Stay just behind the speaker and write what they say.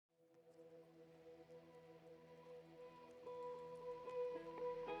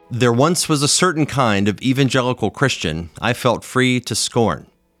There once was a certain kind of evangelical Christian I felt free to scorn.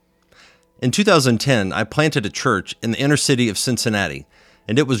 In 2010, I planted a church in the inner city of Cincinnati,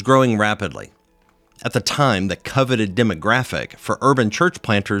 and it was growing rapidly. At the time, the coveted demographic for urban church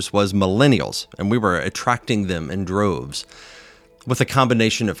planters was millennials, and we were attracting them in droves. With a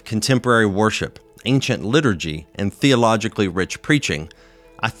combination of contemporary worship, ancient liturgy, and theologically rich preaching,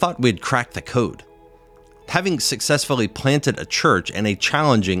 I thought we'd cracked the code. Having successfully planted a church in a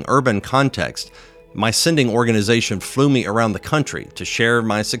challenging urban context, my sending organization flew me around the country to share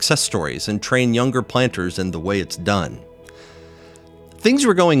my success stories and train younger planters in the way it's done. Things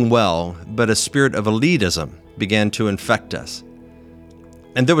were going well, but a spirit of elitism began to infect us.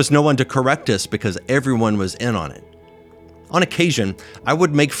 And there was no one to correct us because everyone was in on it. On occasion, I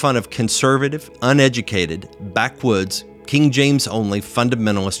would make fun of conservative, uneducated, backwoods, King James-only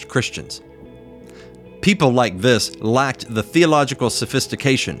fundamentalist Christians. People like this lacked the theological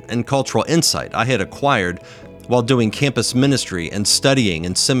sophistication and cultural insight I had acquired while doing campus ministry and studying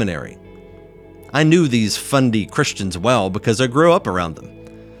in seminary. I knew these fundy Christians well because I grew up around them.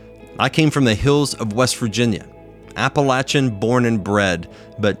 I came from the hills of West Virginia, Appalachian born and bred,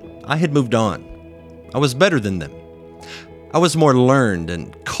 but I had moved on. I was better than them. I was more learned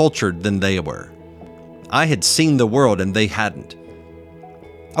and cultured than they were. I had seen the world and they hadn't.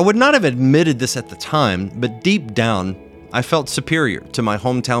 I would not have admitted this at the time, but deep down, I felt superior to my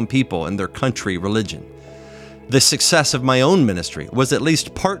hometown people and their country religion. The success of my own ministry was at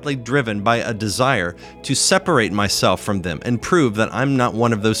least partly driven by a desire to separate myself from them and prove that I'm not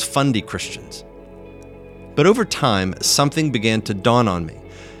one of those fundy Christians. But over time, something began to dawn on me.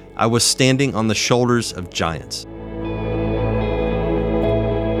 I was standing on the shoulders of giants.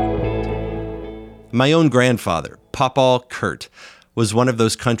 My own grandfather, Papa Kurt, was one of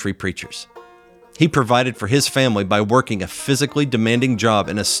those country preachers. He provided for his family by working a physically demanding job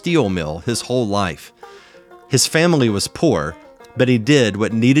in a steel mill his whole life. His family was poor, but he did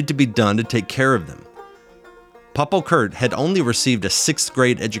what needed to be done to take care of them. Papa Kurt had only received a 6th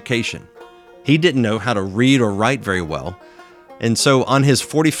grade education. He didn't know how to read or write very well, and so on his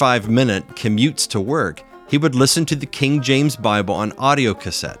 45-minute commutes to work, he would listen to the King James Bible on audio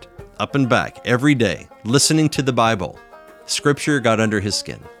cassette, up and back, every day, listening to the Bible. Scripture got under his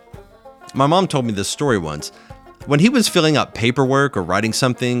skin. My mom told me this story once. When he was filling out paperwork or writing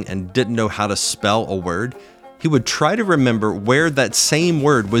something and didn't know how to spell a word, he would try to remember where that same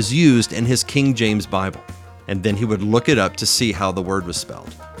word was used in his King James Bible, and then he would look it up to see how the word was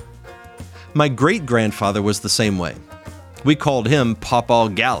spelled. My great-grandfather was the same way. We called him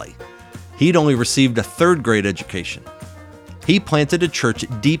Papa Galley. He'd only received a 3rd grade education. He planted a church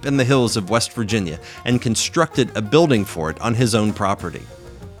deep in the hills of West Virginia and constructed a building for it on his own property.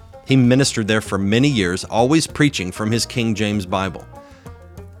 He ministered there for many years, always preaching from his King James Bible.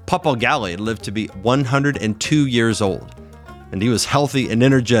 Papa Galley lived to be 102 years old, and he was healthy and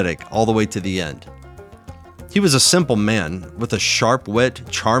energetic all the way to the end. He was a simple man with a sharp wit,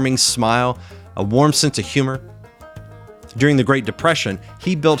 charming smile, a warm sense of humor. During the Great Depression,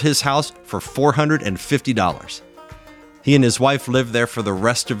 he built his house for $450. He and his wife lived there for the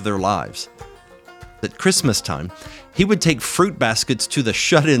rest of their lives. At Christmas time, he would take fruit baskets to the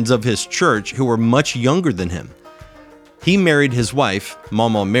shut-ins of his church who were much younger than him. He married his wife,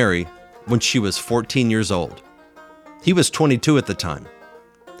 Mama Mary, when she was 14 years old. He was 22 at the time.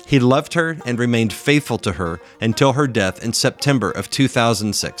 He loved her and remained faithful to her until her death in September of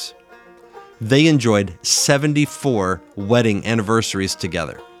 2006. They enjoyed 74 wedding anniversaries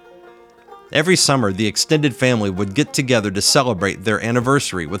together. Every summer, the extended family would get together to celebrate their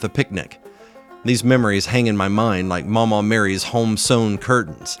anniversary with a picnic. These memories hang in my mind like Mama Mary's home-sewn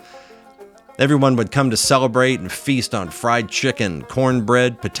curtains. Everyone would come to celebrate and feast on fried chicken,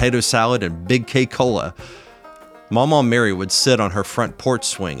 cornbread, potato salad, and Big K Cola. Mama Mary would sit on her front porch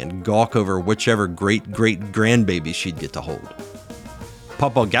swing and gawk over whichever great-great-grandbaby she'd get to hold.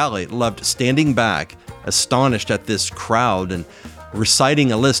 Papa Galley loved standing back, astonished at this crowd, and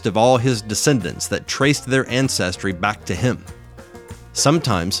reciting a list of all his descendants that traced their ancestry back to him.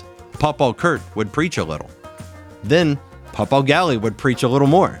 Sometimes, Papa Kurt would preach a little. Then, Papa Galley would preach a little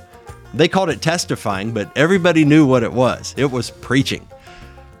more. They called it testifying, but everybody knew what it was. It was preaching.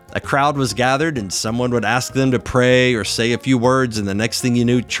 A crowd was gathered, and someone would ask them to pray or say a few words, and the next thing you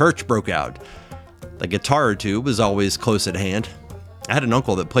knew, church broke out. A guitar or two was always close at hand. I had an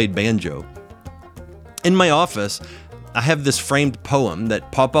uncle that played banjo. In my office, I have this framed poem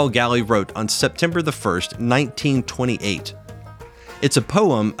that Papa Galley wrote on September the 1st, 1928. It's a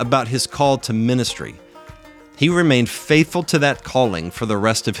poem about his call to ministry. He remained faithful to that calling for the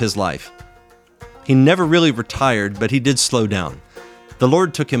rest of his life. He never really retired, but he did slow down. The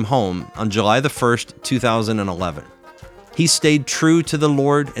Lord took him home on July the 1st, 2011. He stayed true to the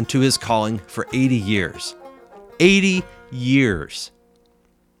Lord and to his calling for 80 years. 80 years.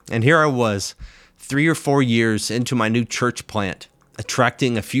 And here I was, 3 or 4 years into my new church plant,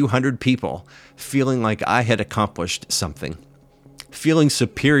 attracting a few hundred people, feeling like I had accomplished something, feeling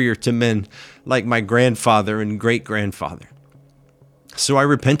superior to men like my grandfather and great-grandfather. So I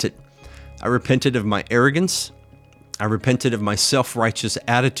repented. I repented of my arrogance. I repented of my self-righteous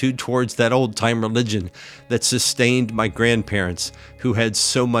attitude towards that old-time religion that sustained my grandparents who had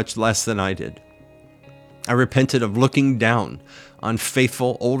so much less than I did. I repented of looking down on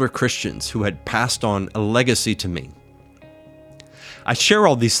faithful older Christians who had passed on a legacy to me. I share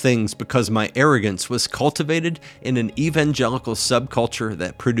all these things because my arrogance was cultivated in an evangelical subculture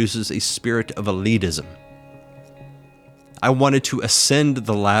that produces a spirit of elitism. I wanted to ascend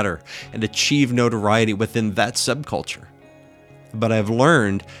the ladder and achieve notoriety within that subculture. But I've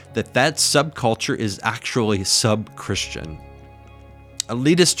learned that that subculture is actually sub-Christian.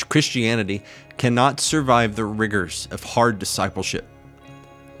 Elitist Christianity cannot survive the rigors of hard discipleship.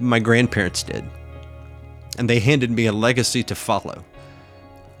 My grandparents did, and they handed me a legacy to follow.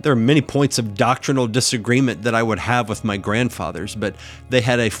 There are many points of doctrinal disagreement that I would have with my grandfathers, but they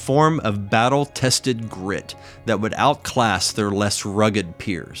had a form of battle-tested grit that would outclass their less rugged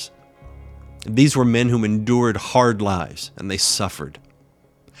peers. These were men who endured hard lives, and they suffered.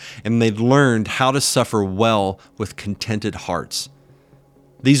 And they'd learned how to suffer well with contented hearts.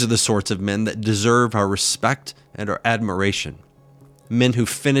 These are the sorts of men that deserve our respect and our admiration. Men who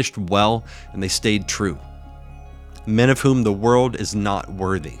finished well and they stayed true. Men of whom the world is not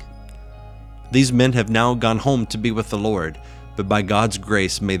worthy. These men have now gone home to be with the Lord, but by God's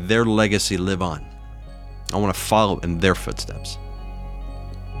grace, may their legacy live on. I want to follow in their footsteps.